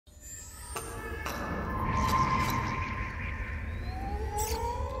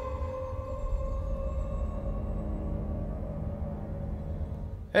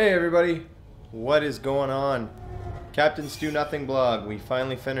Hey everybody, what is going on? Captain Stu Nothing blog. We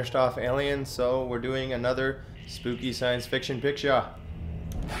finally finished off Alien, so we're doing another spooky science fiction picture.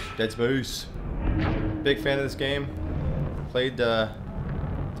 Dead Space. Big fan of this game. Played the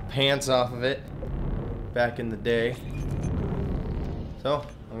pants off of it back in the day. So,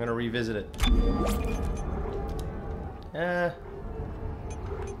 I'm gonna revisit it. I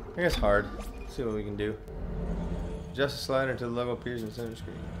guess hard. Let's see what we can do. Adjust the slider until the logo appears in the center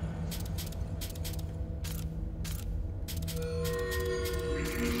screen.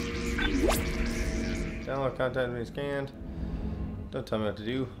 Download content being scanned. Don't tell me what to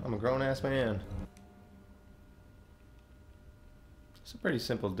do. I'm a grown-ass man. It's a pretty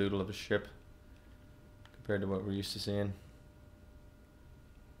simple doodle of a ship compared to what we're used to seeing.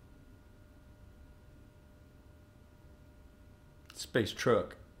 Space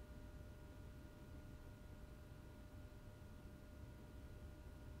truck.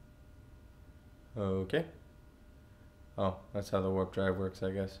 Okay. Oh, that's how the warp drive works,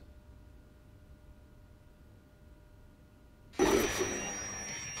 I guess.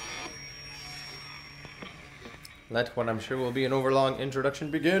 Let what I'm sure will be an overlong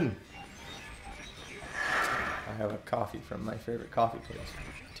introduction begin. I have a coffee from my favorite coffee place,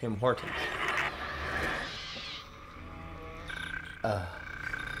 Tim Hortons.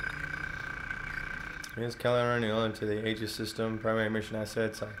 Here's Kelly O'Neill into the Aegis system, primary mission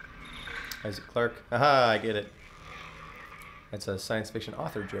assets. Isaac Clarke. Aha, I get it. That's a science fiction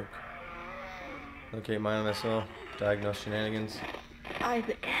author joke. Locate mine missile, diagnose shenanigans.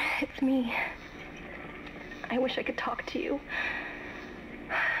 Isaac, it's me. I wish I could talk to you.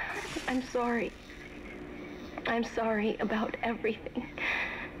 I'm sorry. I'm sorry about everything.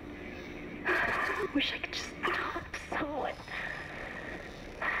 I wish I could just talk to someone.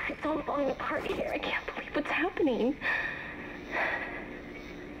 It's all falling apart here. I can't believe what's happening.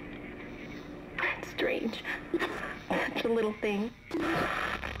 It's strange. Such a little thing.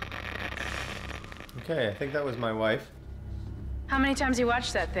 Okay, I think that was my wife. How many times you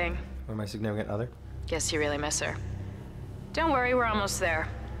watched that thing? Or my significant other. Guess you really miss her. Don't worry, we're almost there.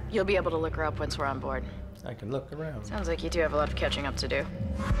 You'll be able to look her up once we're on board. I can look around. Sounds like you do have a lot of catching up to do.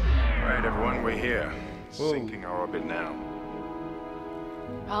 All right, everyone, we're here. Whoa. Sinking our orbit now.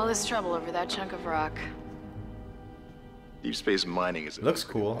 All this trouble over that chunk of rock. Deep space mining is... Looks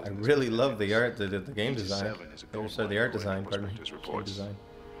cool. I really love the art, the game design. Sorry, the art design, pardon me. Game design.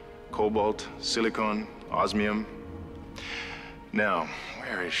 Cobalt, silicon, osmium. Now,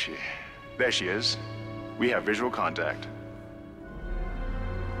 where is she? There she is. We have visual contact.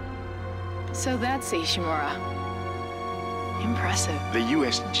 So that's Ishimura. Impressive. The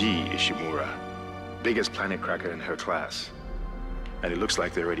USG Ishimura. Biggest planet cracker in her class. And it looks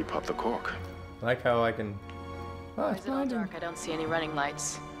like they already popped the cork. I like how I can... Oh, It's all dark. I don't see any running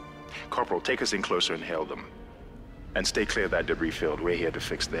lights. Corporal, take us in closer and hail them. And stay clear of that debris field. We're here to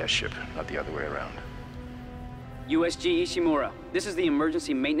fix their ship, not the other way around. USG Ishimura, this is the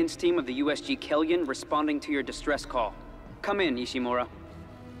emergency maintenance team of the USG Kellion responding to your distress call. Come in, Ishimura.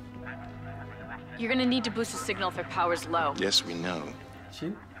 You're gonna need to boost the signal if their power's low. Yes, we know.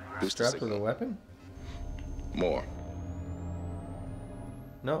 She Boost the strapped with a signal. weapon? More.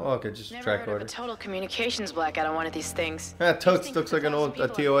 No? Oh, okay, just Never heard of tricorder. a total communications blackout on one of these things. Ah, Totes Think looks if like an 1,000 old people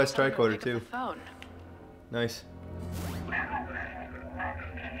on TOS the phone tricorder would pick up too. the phone. Nice.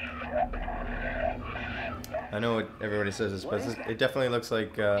 I know what everybody says this, but it definitely looks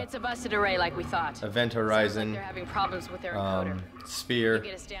like It's a busted array like we thought. Event Sounds like Horizon, they're having problems with their encoder. Sphere,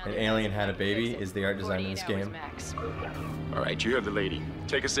 Get us down and there. Alien Had a Baby Fix it. is the art design in this 48 hours game. max. All right, you heard the lady.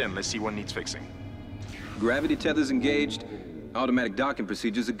 Take us in. Let's see what needs fixing. Gravity tethers engaged. Automatic docking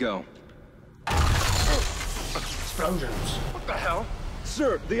procedures a go. Explosions. What the hell?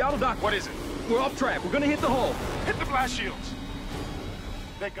 Sir, the auto dock. What is it? We're off track. We're gonna hit the hull. Hit the blast shields.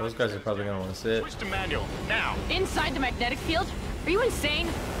 Those guys are probably gonna want to sit. Switch to manual, now. Inside the magnetic field? Are you insane?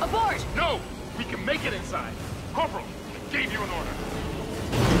 Abort! No! We can make it inside. Corporal, I gave you an order.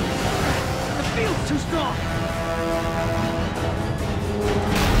 The field's too strong.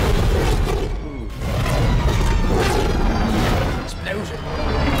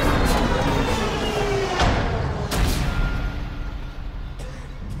 Explosion.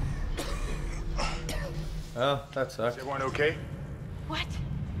 Oh, that sucked. Is everyone okay? What?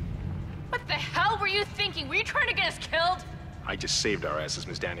 What the hell were you thinking? Were you trying to get us killed? I just saved our asses,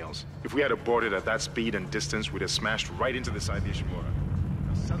 Miss Daniels. If we had aborted at that speed and distance, we'd have smashed right into the side of the Ishimura.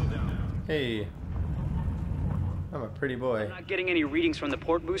 Now settle down. Hey. I'm a pretty boy. We're not getting any readings from the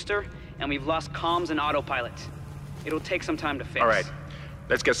port booster, and we've lost comms and autopilot. It'll take some time to fix. All right,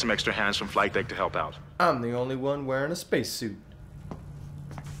 let's get some extra hands from flight deck to help out. I'm the only one wearing a spacesuit.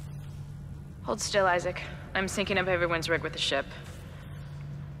 Hold still, Isaac. I'm syncing up everyone's rig with the ship.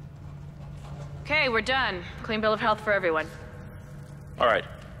 Okay, we're done. Clean bill of health for everyone. All right.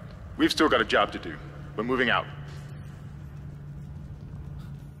 We've still got a job to do. We're moving out.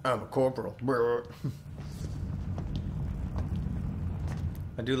 I'm a corporal.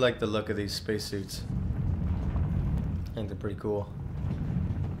 I do like the look of these spacesuits. I think they're pretty cool.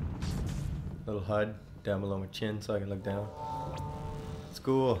 Little HUD down below my chin so I can look down. It's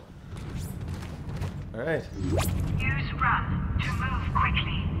cool. Alright. Use run to move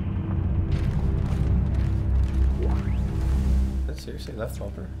quickly. That's seriously left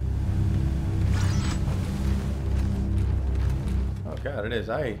bumper. Oh god, it is.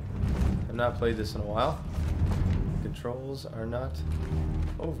 I have not played this in a while. Controls are not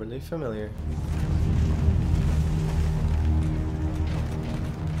overly familiar.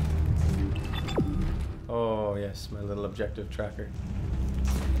 Oh yes, my little objective tracker.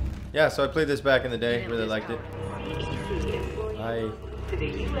 Yeah, so I played this back in the day. Really liked it. To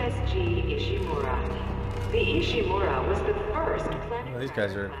the USG Ishimura. The Ishimura was the first planet. Oh, these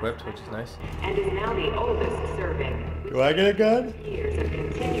guys are equipped, which is nice. And is now the oldest serving. Do I get a gun? Years of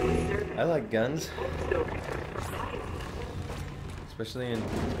continuous service. I like guns. Especially in...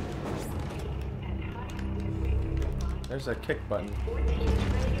 There's a kick button.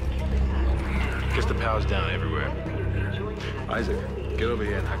 Guess the power's down everywhere. Isaac, get over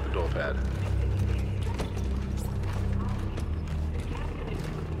here and hack the door pad.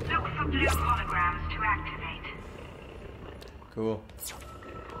 Look for blue holograms to activate. Cool.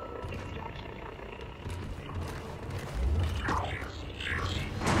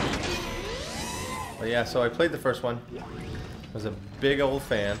 But yeah, so I played the first one. Was a big old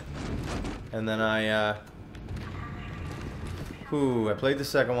fan. And then I played the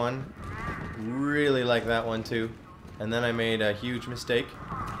second one. Really like that one too. And then I made a huge mistake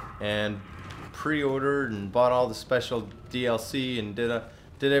and pre-ordered and bought all the special DLC and did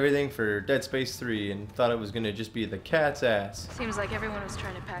everything for Dead Space 3 and thought it was gonna just be the cat's ass. Seems like everyone was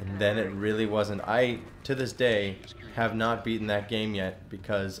trying to pack And then it really wasn't. I, to this day, have not beaten that game yet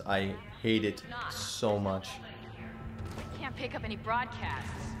because I hate it so much. Can't pick up any broadcasts.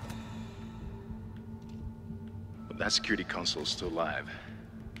 But that security console's still live.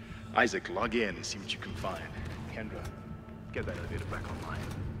 Isaac, log in and see what you can find. Kendra, get that elevator back online.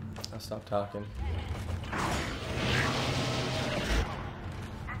 I'll stop talking.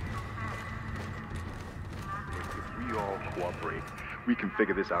 If we all cooperate, we can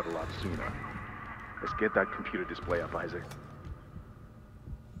figure this out a lot sooner. Let's get that computer display up, Isaac.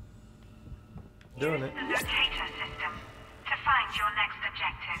 Doing it. The locator system to find your next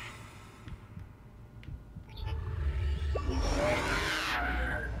objective.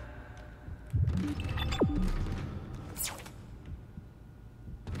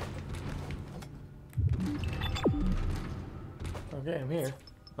 Okay, I'm here.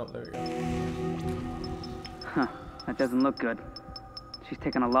 Oh, there we go. Huh. That doesn't look good. She's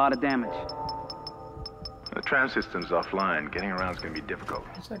taken a lot of damage. The tram system's offline. Getting around's gonna be difficult.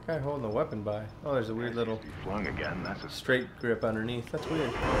 What's that guy holding the weapon by? Oh, there's a weird little Flung again. That's a straight grip underneath. That's weird.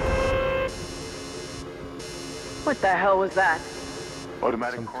 What the hell was that?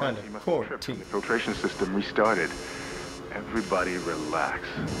 automatic Some kind quarantine. of Must have tripped quarantine. when the filtration system restarted. Everybody relax.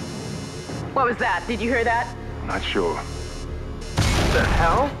 What was that? Did you hear that? Not sure. What the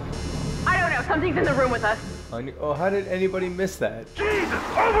hell? I don't know. Something's in the room with us. Oh, how did anybody miss that? Jesus!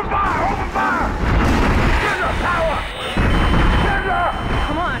 Open fire! Open fire! Get the power! Get the...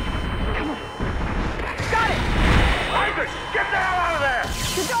 Come on. Come on. Got it! Isaac! Get the hell out of there!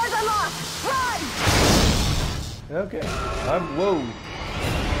 The door's unlocked! Run! Okay. Whoa.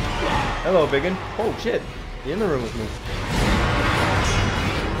 Hello, biggin. Oh, shit. You in the room with me.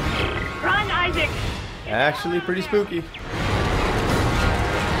 Run, Isaac! Actually pretty spooky.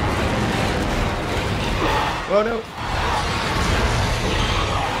 Oh no!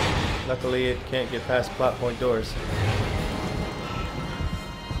 Luckily it can't get past plot point doors.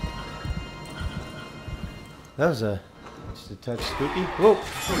 That was just a touch spooky. Whoa!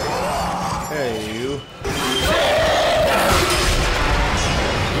 Hey you.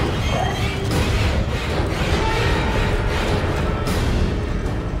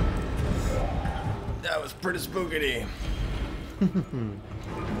 That was pretty spooky.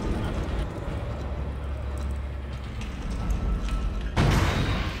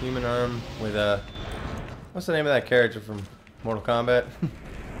 Human arm with a... What's the name of that character from Mortal Kombat?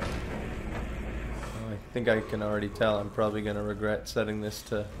 I think I can already tell I'm probably going to regret setting this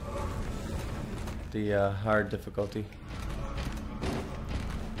to the hard difficulty.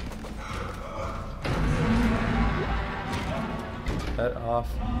 cut off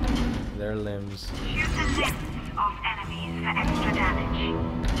their limbs. Shoot the limbs off enemies for extra damage.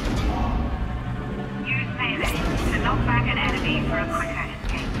 Use melee to knock back an enemy for a quicker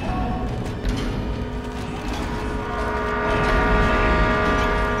escape.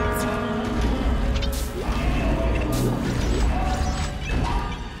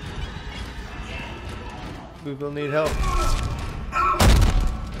 People need help.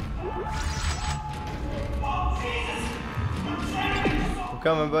 I'm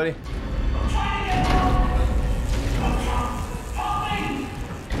coming, buddy.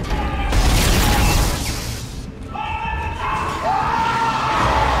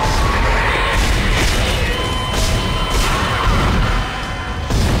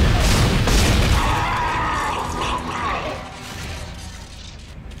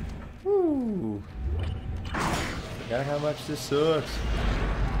 Woo. Forgot how much this sucks.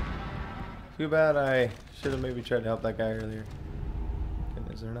 Too bad I should have maybe tried to help that guy earlier.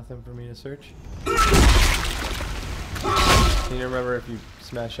 Okay, is there nothing for me to search? Can you remember if you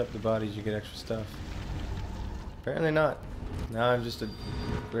smash up the bodies you get extra stuff? Apparently not. Now I'm just a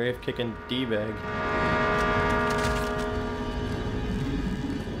grave kicking D-bag.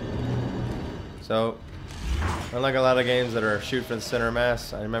 So, unlike a lot of games that are shoot for the center of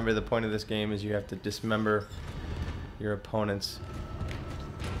mass, I remember the point of this game is you have to dismember your opponents.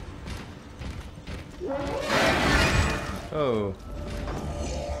 Oh.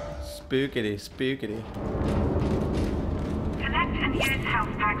 Spookity, spookity. Collect and use health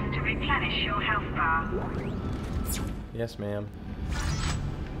packs to replenish your health bar. Yes, ma'am.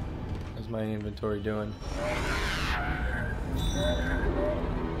 How's my inventory doing?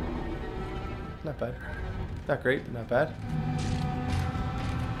 Not bad. Not great, but not bad.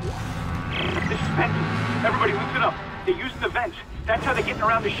 This is Benton. Everybody loosen up. They're using the vents. That's how they're getting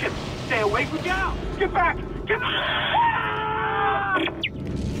around the ship. Stay away from down. Get back. Get back.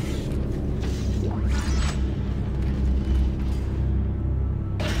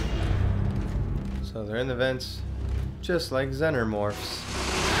 So they're in the vents, just like xenomorphs.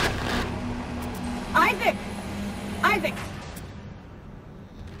 Isaac! Isaac!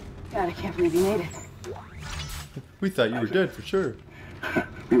 God, I can't believe you made it. We thought you were dead for sure.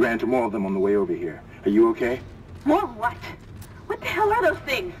 We ran into more of them on the way over here. Are you okay? More what? What the hell are those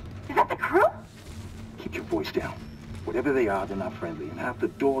things? Is that the crew? Keep your voice down. Whatever they are, they're not friendly, and half the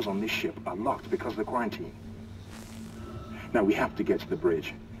doors on this ship are locked because of the quarantine. Now, we have to get to the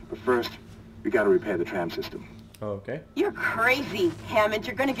bridge. But first, we gotta repair the tram system. Oh, okay. You're crazy, Hammond.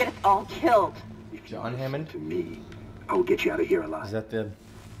 You're gonna get us all killed. John Hammond? To me, I will get you out of here alive. Is that the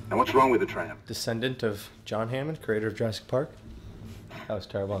Now, what's wrong with the tram? descendant of John Hammond, creator of Jurassic Park? That was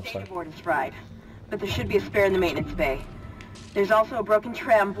terrible, I'm sorry. The board is fried, but there should be a spare in the maintenance bay. There's also a broken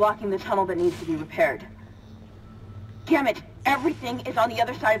tram blocking the tunnel that needs to be repaired. Damn it! Everything is on the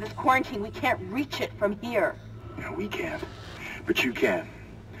other side of this quarantine. We can't reach it from here. No, we can't. But you can.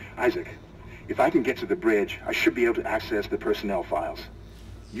 Isaac, if I can get to the bridge, I should be able to access the personnel files.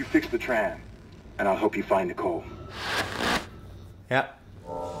 You fix the tram, and I'll help you find Nicole. Yeah.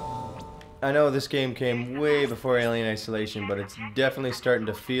 I know this game came way before Alien Isolation, but it's definitely starting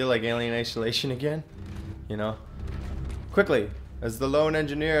to feel like Alien Isolation again. You know? Quickly, as the lone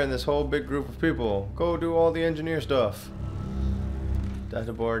engineer in this whole big group of people, go do all the engineer stuff.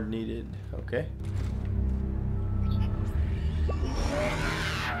 Data board needed. Okay.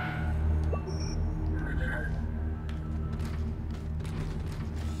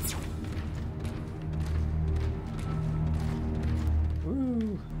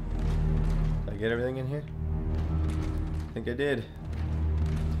 Woo. Did I get everything in here? I think I did.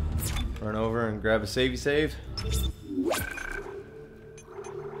 Run over and grab a savey save.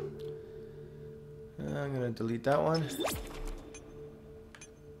 I'm gonna delete that one.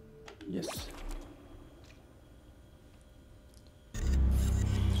 Yes.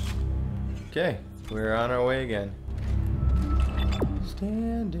 Okay, we're on our way again.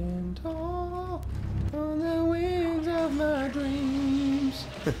 Standing tall on the wings of my dreams.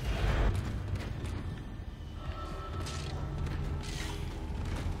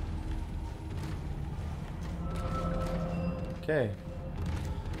 Okay.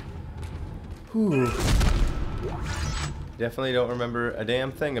 Whew. Definitely don't remember a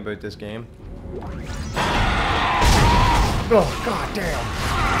damn thing about this game. Oh, god damn.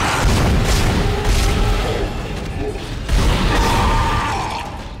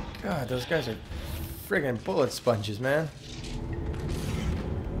 God, those guys are friggin' bullet sponges, man.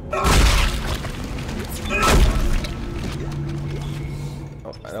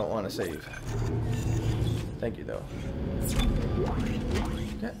 Oh, I don't want to save. Thank you, though.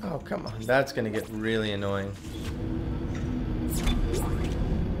 Oh, come on. That's going to get really annoying.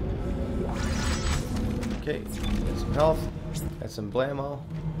 Okay, got some health, got some blammo.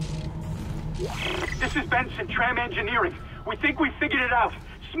 This is Benson, Tram Engineering. We think we figured it out.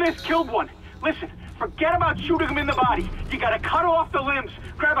 Smith killed one. Listen, forget about shooting him in the body. You gotta cut off the limbs.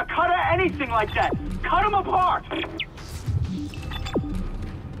 Grab a cutter, anything like that. Cut him apart! I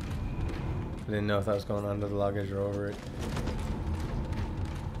didn't know if that was going under the luggage or over it.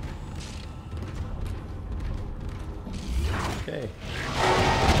 Okay.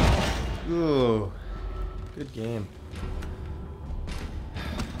 Ooh. Good game.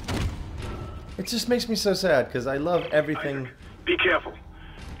 It just makes me so sad because I love everything. Be careful.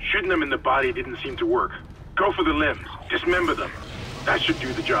 Shooting them in the body didn't seem to work. Go for the limbs. Dismember them. That should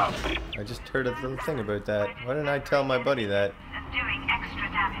do the job. I just heard a little thing about that. Why didn't I tell my buddy that? Doing extra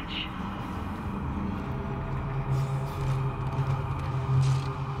damage.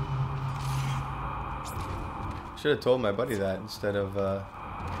 Should have told my buddy that instead of,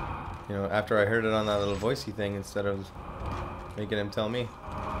 you know, after I heard it on that little voicey thing, instead of making him tell me.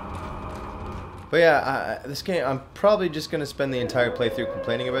 But yeah, this game, I'm probably just going to spend the entire playthrough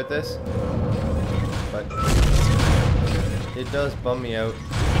complaining about this. But it does bum me out.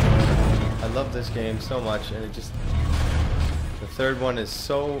 I love this game so much, and it just... The third one is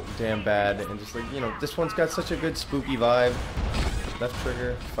so damn bad, and just like, you know, this one's got such a good spooky vibe. Left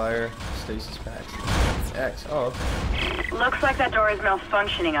trigger, fire, stasis packs. X, oh, okay. Looks like that door is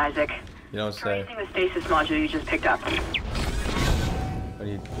malfunctioning, Isaac. You don't say. Using the stasis module you just picked up. Are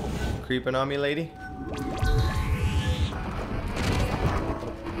you creeping on me, lady?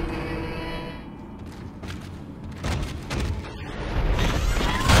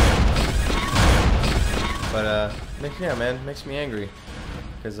 But yeah, man, makes me angry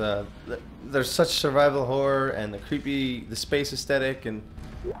because there's such survival horror and the space aesthetic and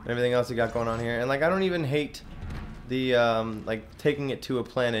everything else you got going on here. And like, I don't even hate the like taking it to a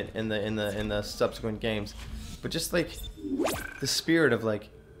planet in the subsequent games, but just like the spirit of like,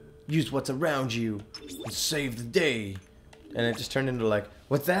 use what's around you and save the day. And it just turned into like,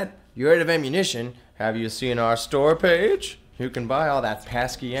 what's that? You're out of ammunition. Have you seen our store page? You can buy all that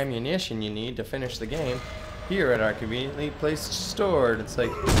pesky ammunition you need to finish the game here at our conveniently placed store. And it's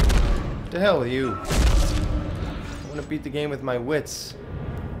like, to hell with you. I want to beat the game with my wits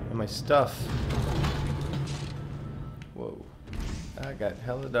and my stuff. Whoa. I got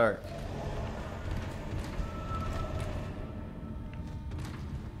hella dark.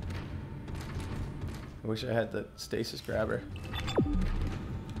 I wish I had the stasis grabber.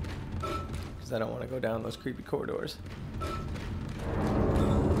 Because I don't want to go down those creepy corridors.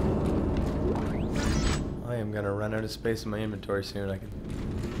 I am going to run out of space in my inventory soon. I can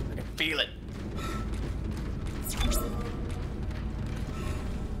feel it.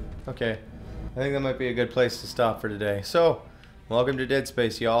 Okay. I think that might be a good place to stop for today. So, welcome to Dead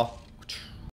Space, y'all.